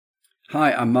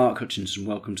Hi, I'm Mark Hutchinson.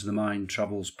 Welcome to the Mind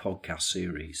Travels podcast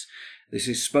series. This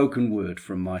is spoken word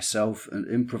from myself and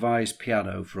improvised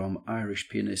piano from Irish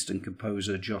pianist and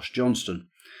composer Josh Johnston.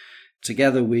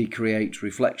 Together we create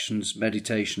reflections,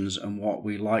 meditations and what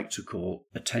we like to call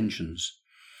attentions.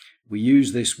 We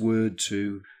use this word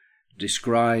to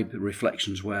describe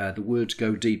reflections where the words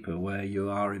go deeper, where you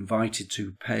are invited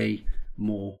to pay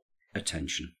more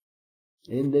attention.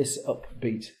 In this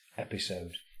upbeat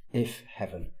episode, If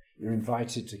Heaven, you're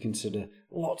invited to consider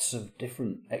lots of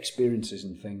different experiences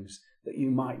and things that you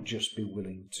might just be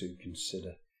willing to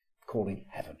consider calling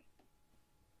heaven.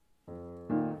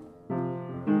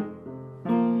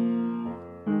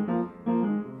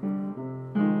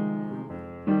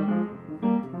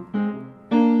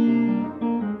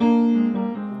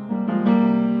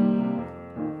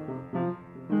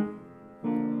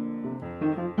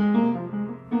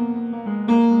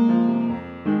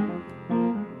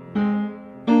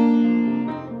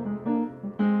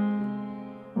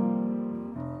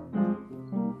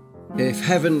 If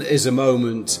heaven is a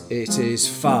moment, it is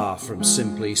far from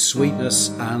simply sweetness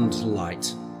and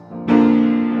light.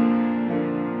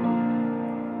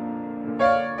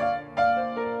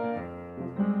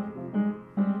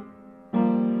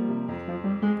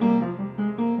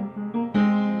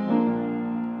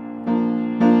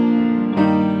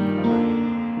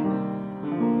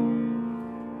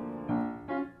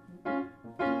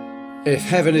 If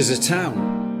heaven is a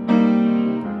town,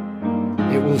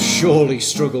 it will surely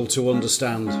struggle to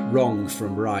understand wrong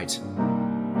from right.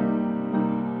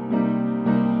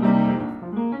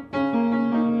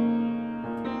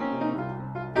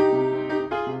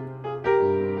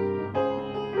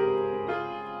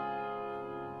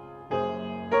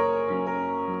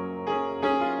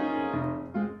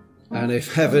 And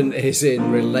if heaven is in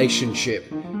relationship,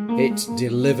 it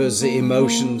delivers the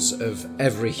emotions of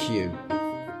every hue.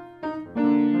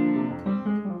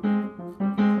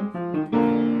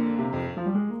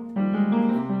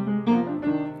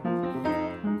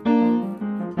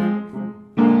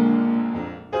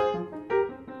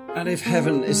 And if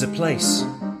heaven is a place,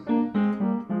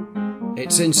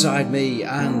 it's inside me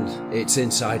and it's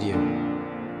inside you.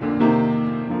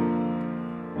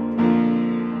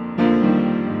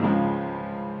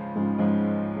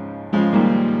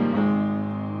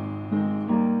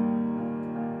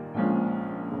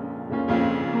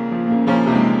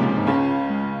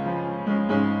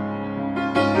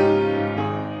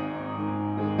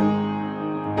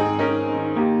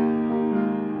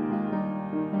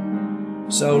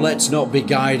 So let's not be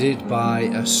guided by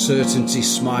a certainty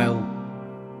smile,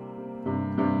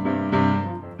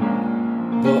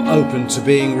 but open to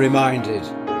being reminded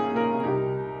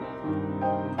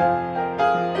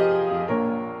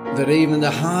that even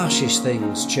the harshest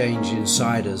things change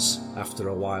inside us after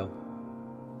a while.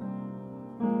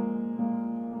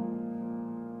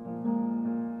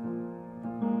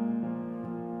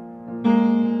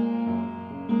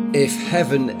 If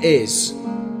heaven is,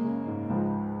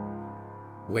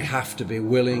 we have to be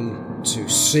willing to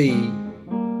see,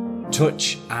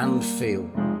 touch and feel.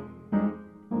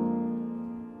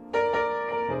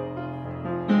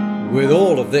 With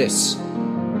all of this,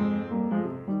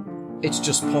 it's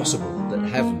just possible that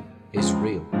heaven is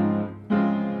real.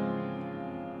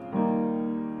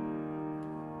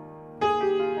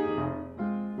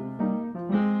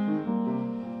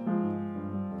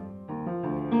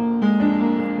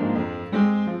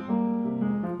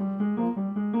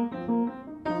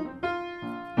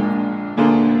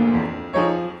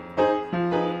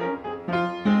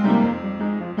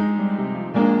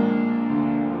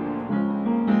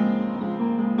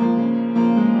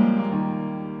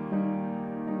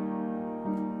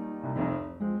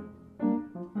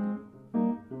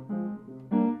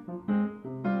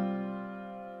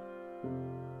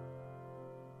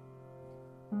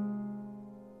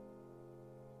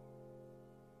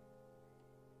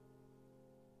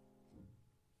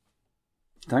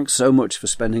 Thanks so much for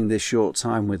spending this short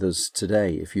time with us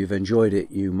today. If you've enjoyed it,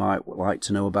 you might like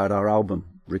to know about our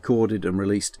album, recorded and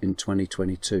released in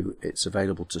 2022. It's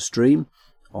available to stream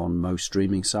on most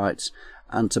streaming sites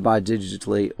and to buy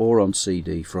digitally or on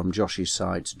CD from Josh's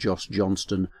site,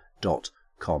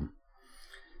 joshjohnston.com.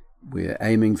 We're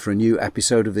aiming for a new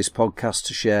episode of this podcast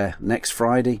to share next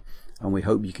Friday, and we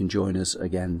hope you can join us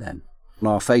again then. On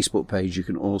our Facebook page, you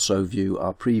can also view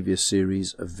our previous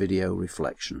series of video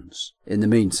reflections. In the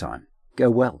meantime, go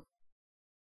well.